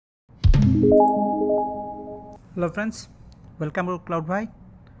Hello friends, welcome to CloudVi.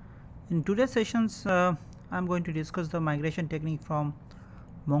 In today's sessions, I'm going to discuss the migration technique from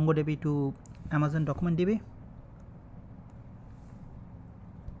MongoDB to Amazon DocumentDB.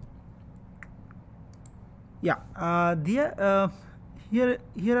 Yeah, here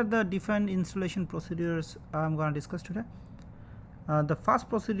are the different installation procedures I'm going to discuss today. The first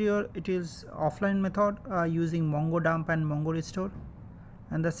procedure, it is offline method using MongoDump and MongoRestore,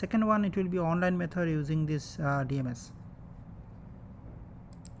 and the second one, it will be online method using this DMS.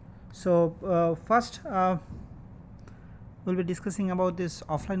 So first we'll be discussing about this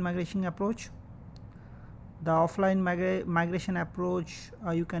offline migration approach. The offline migration approach,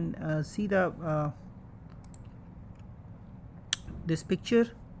 you can see the this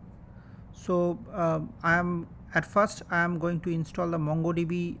picture. So I am going to install the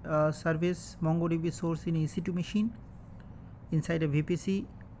MongoDB service, MongoDB source in EC2 machine inside a VPC,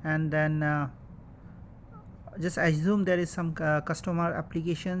 and then just assume there is some customer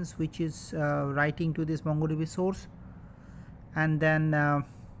applications which is writing to this MongoDB source, and then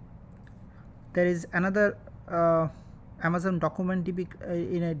there is another Amazon DocumentDB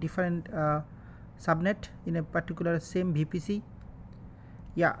in a different subnet in a particular same VPC.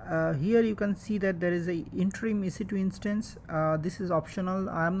 Yeah, here you can see that there is a interim EC2 instance. This is optional.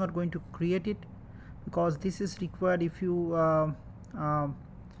 I am not going to create it because this is required. If you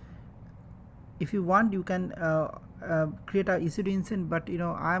want, you can create a EC2 instance, but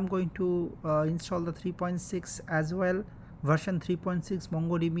I am going to install the 3.6 as well, version 3.6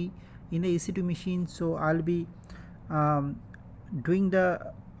 MongoDB in the EC2 machine. So I'll be doing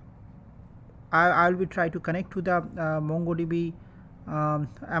the I'll be try to connect to the MongoDB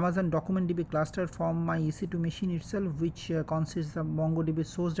Amazon DocumentDB cluster from my EC2 machine itself, which consists of MongoDB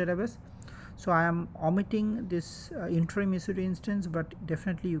source database. So I am omitting this interim EC2 instance, but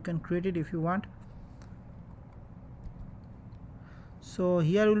definitely you can create it if you want. So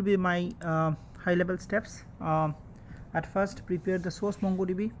here will be my high level steps. At first, prepare the source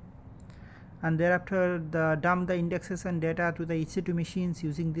MongoDB, and thereafter dump the indexes and data to the EC2 machines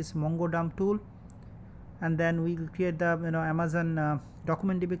using this MongoDump tool, and then we will create the Amazon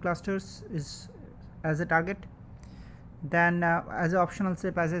DocumentDB clusters as a target. Then as an optional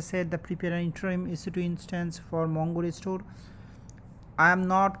step, as I said, the prepare an interim EC2 instance for MongoRestore. I am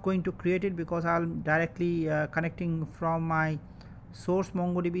not going to create it because I'm directly connecting from my source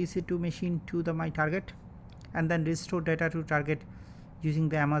MongoDB EC2 machine to my target, and then restore data to target using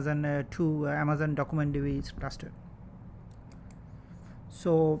the Amazon Amazon DocumentDB cluster.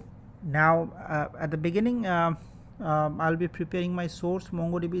 So now at the beginning, I'll be preparing my source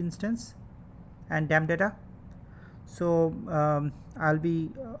MongoDB instance and dump data. So I'll be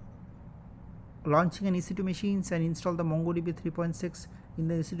launching an EC2 machines and install the MongoDB 3.6 in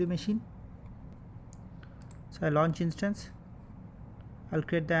the EC2 machine. So I launch instance. I'll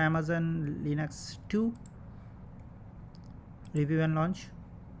create the Amazon Linux 2, review and launch.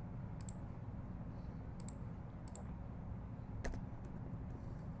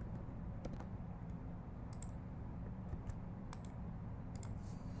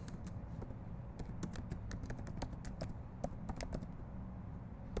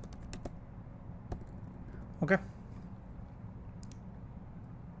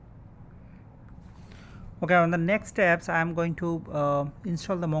 Okay, on the next steps, I am going to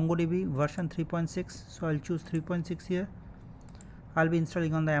install the MongoDB version 3.6. So I'll choose 3.6 here. I'll be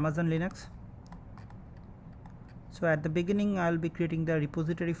installing on the Amazon Linux. So at the beginning, I'll be creating the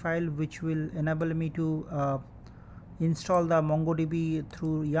repository file which will enable me to install the MongoDB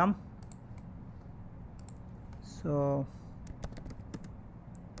through yum. So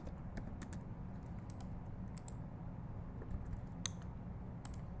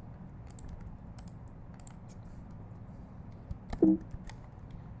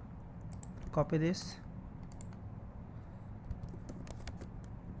copy this.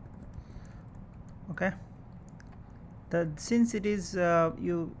 Okay, since it is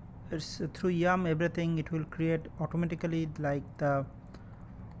it's through yum, everything it will create automatically, like the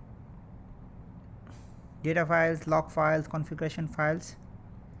data files, log files, configuration files.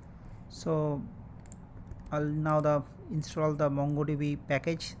 So I'll now install the MongoDB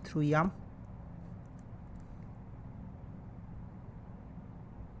package through yum.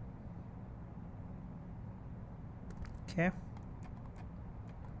 Okay,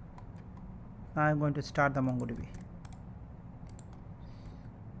 now I'm going to start the MongoDB.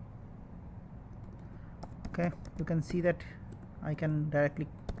 Okay, you can see that I can directly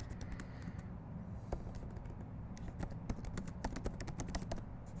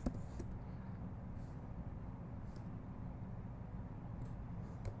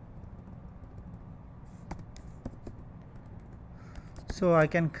So I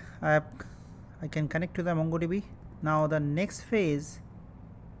can connect to the MongoDB. Now the next phase,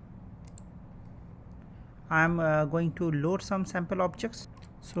 I am going to load some sample objects.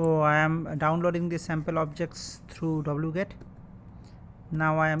 So I am downloading the sample objects through wget.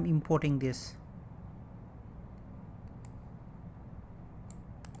 Now I am importing this.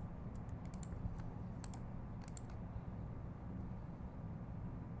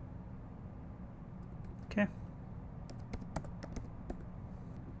 Okay.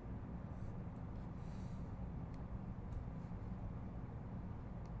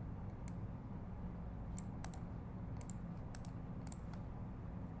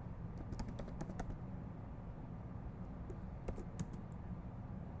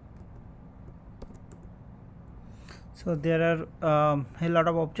 So there are a lot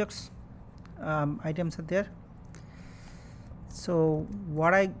of objects, items are there. So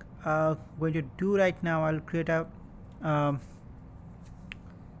what I going to do right now, I'll create a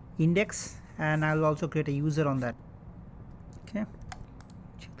index, and I'll also create a user on that. Okay,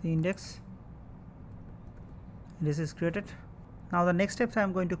 check the index. This is created. Now the next steps,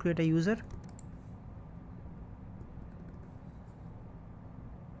 I'm going to create a user.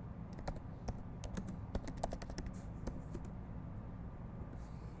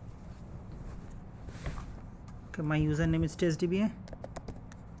 Okay, my username is testdba.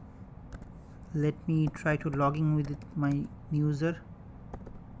 Let me try to log in with my user.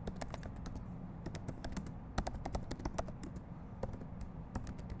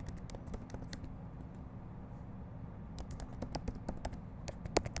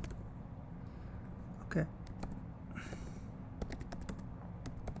 Okay.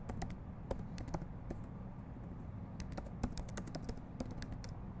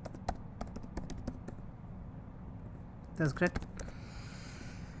 That's great.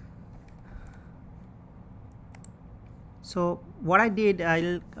 So what I did,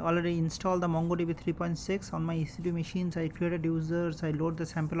 I'll already install the MongoDB 3.6 on my EC2 machines. I created users, I load the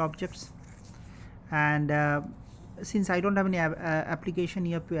sample objects, and since I don't have any application,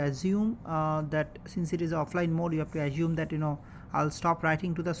 you have to assume that since it is offline mode, you have to assume that I'll stop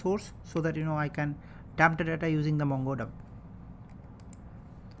writing to the source so that I can dump the data using the MongoDump.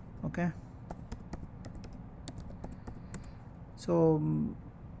 Okay. So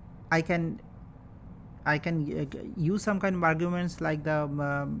I can use some kind of arguments like the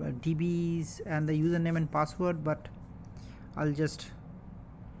DBs and the username and password, but I'll just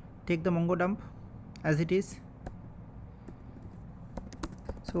take the MongoDump as it is.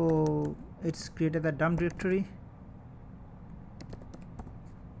 So it's created the dump directory.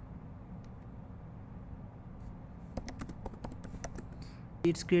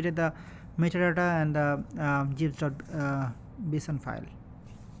 It's created the metadata and the zip.json file.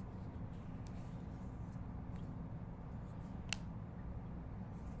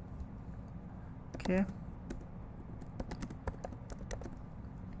 Okay.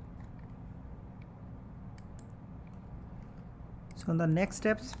 So in the next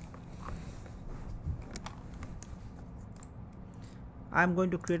steps, I'm going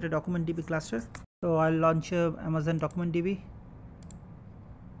to create a DocumentDB cluster. So I'll launch Amazon DocumentDB.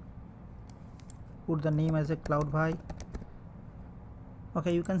 Put the name as a CloudBuy.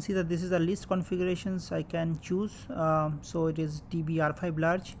 Okay, you can see that this is the list configurations I can choose. So it is DB_R5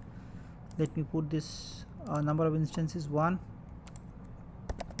 large. Let me put this number of instances 1.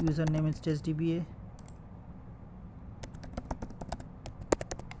 Username is testdba.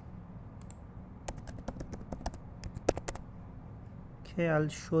 Okay, I'll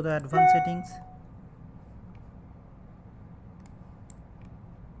show the advanced settings.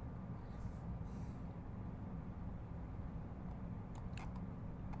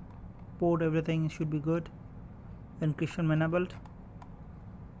 Port, everything should be good. Encryption enabled.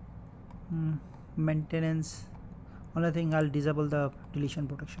 Maintenance, only thing I'll disable the deletion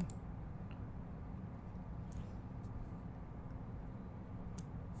protection.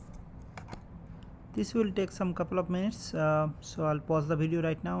 This will take some couple of minutes, so I'll pause the video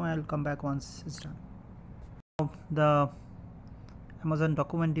right now and I'll come back once it's done. The Amazon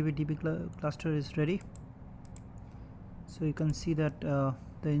DocumentDB cluster is ready. So you can see that the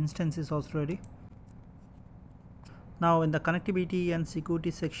instance is also ready. Now in the connectivity and security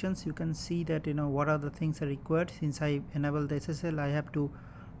sections, you can see that what are the things are required. Since I enable the SSL, I have to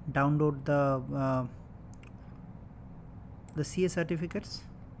download the CA certificates,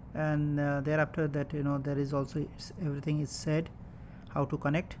 and thereafter that there is also everything is said how to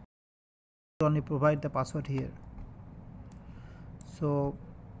connect. You only provide the password here. So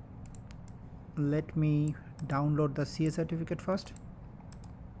let me download the CA certificate first.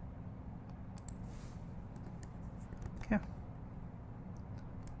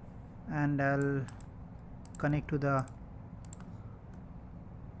 and I'll connect to the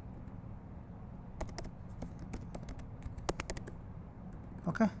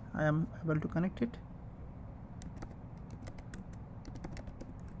okay, I am able to connect it.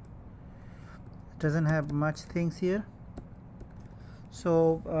 It doesn't have much things here.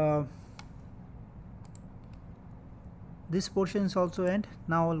 So this portion is also end.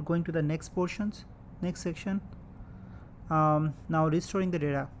 Now I'll going to the next next section. Now restoring the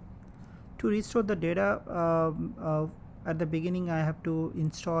data. To restore the data, at the beginning I have to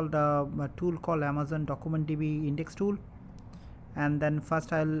install a tool called Amazon DocumentDB index tool, and then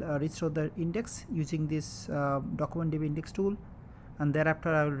first I'll restore the index using this DocumentDB index tool, and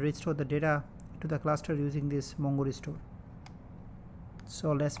thereafter I will restore the data to the cluster using this MongoRestore.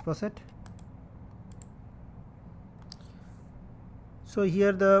 So let's proceed. So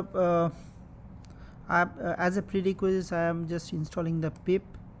here the as a prerequisite I am just installing the pip,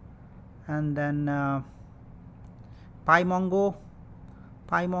 and then PyMongo.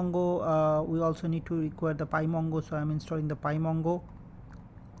 We also need to require the PyMongo, so I am installing the PyMongo.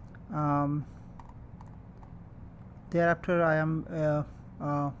 Thereafter I am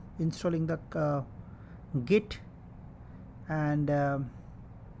installing the Git, and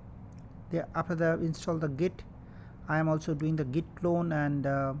after the install the Git, I am also doing the Git clone and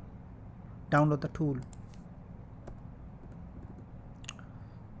download the tool.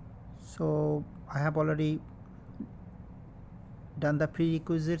 So I have already done the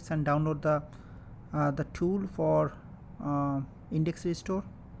prerequisites and download the tool for index restore.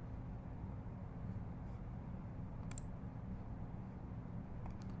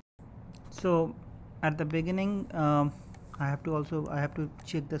 So at the beginning I have to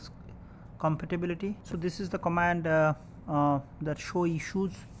check this compatibility. So this is the command that show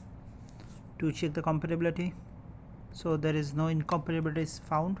issues to check the compatibility. So there is no incompatibilities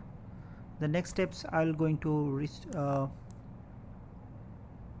found. The next steps I'll going to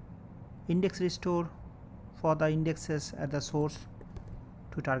index restore for the indexes at the source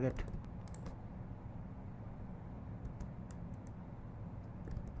to target.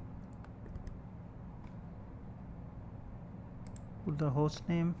 Put the host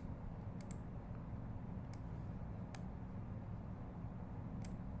name.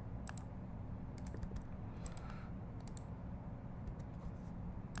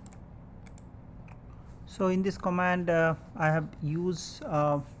 So in this command I have used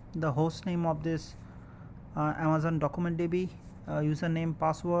the host name of this Amazon DocumentDB, username,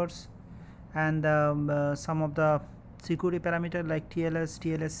 passwords, and some of the security parameter like TLS,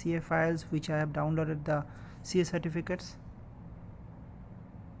 TLSCA files, which I have downloaded the CA certificates.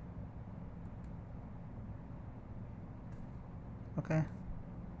 Okay.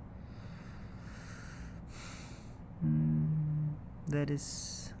 There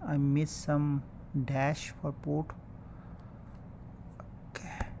is, I missed some dash for port.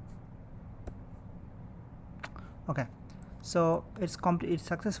 Okay, so it's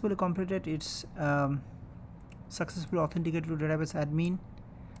successfully completed. It's successfully authenticated to database admin,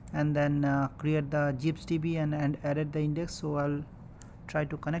 and then create the GPSDB and added the index. So I'll try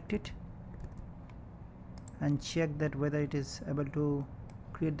to connect it and check that whether it is able to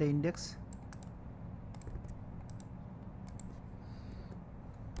create the index.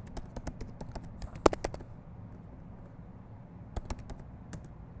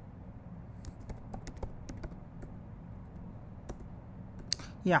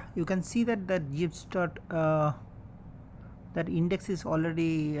 Yeah, you can see that that that index is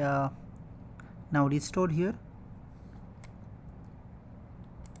already now restored here.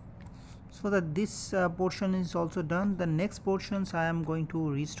 So that this portion is also done. The next portions I am going to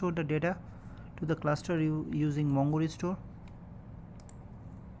restore the data to the cluster using MongoRestore.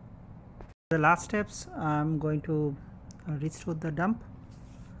 The last steps, I am going to restore the dump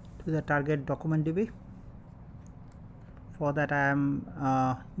to the target DocumentDB. For that I am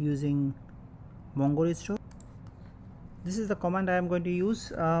using MongoRestore. This is the command I am going to use.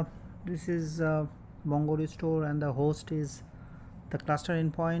 This is MongoRestore, and the host is the cluster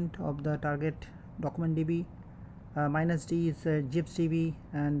endpoint of the target DocumentDB. -d is GPSDB,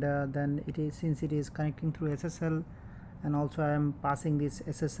 and then it is, since it is connecting through SSL, and also I am passing this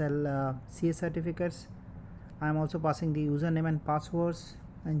SSL CA certificates. I am also passing the username and passwords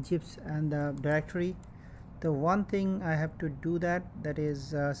and GIFs and the directory. The one thing I have to do that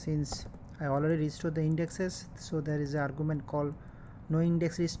is since I already restored the indexes, so there is an argument called no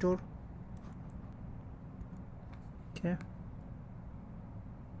index restore. Okay,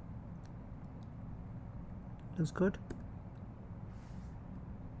 looks good.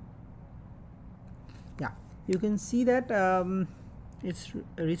 Yeah, you can see that its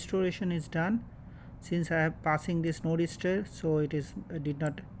restoration is done. Since I have passing this no restore, so it is did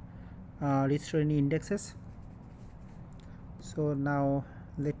not restore any indexes. So now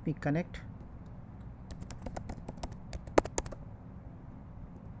let me connect.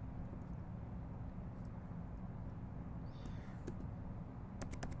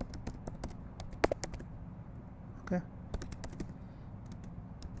 Okay.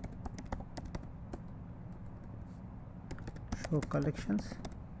 Show collections.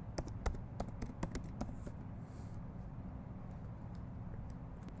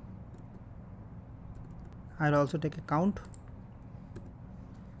 I'll also take a count.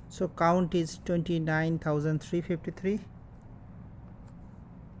 So count is 29,353.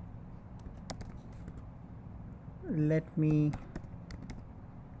 Let me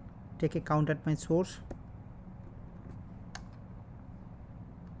take a count at my source.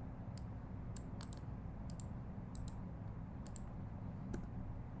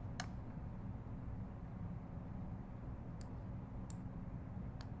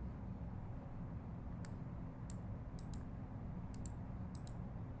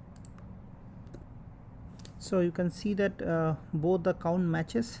 So you can see that both the count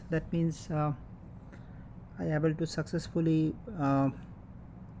matches. That means I am able to successfully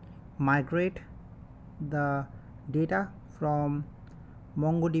migrate the data from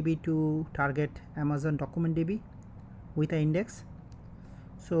MongoDB to target Amazon DocumentDB with an index.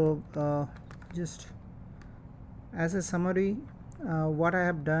 So just as a summary, what I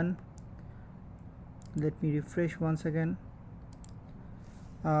have done, let me refresh once again.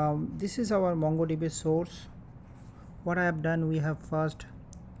 This is our MongoDB source. What I have done, we have first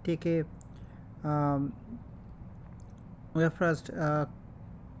take a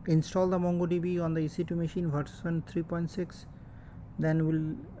install the MongoDB on the EC2 machine version 3.6. then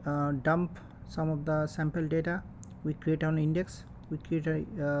we'll dump some of the sample data. We create an index, we create a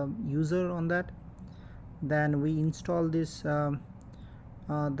user on that, then we install this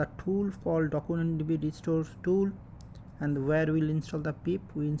the tool called DocumentDB Restore tool, and where we'll install the pip,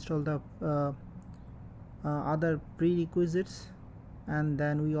 we install the other prerequisites, and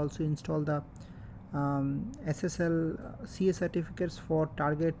then we also install the SSL CA certificates for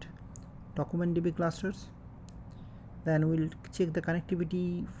target DocumentDB clusters. Then we'll check the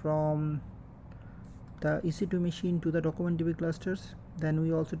connectivity from the EC2 machine to the DocumentDB clusters. Then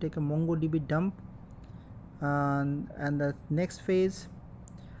we also take a MongoDB dump, and the next phase,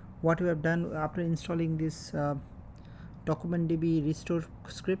 what we have done after installing this DocumentDB restore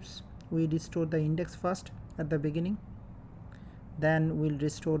scripts, we restore the index first at the beginning, then we'll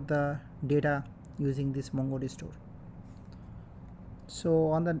restore the data using this MongoRestore. So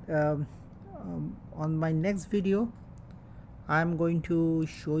on the on my next video, I'm going to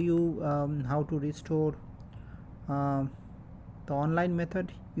show you how to restore the online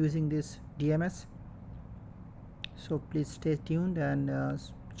method using this DMS. So please stay tuned and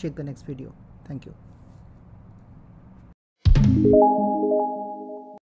check the next video. Thank you.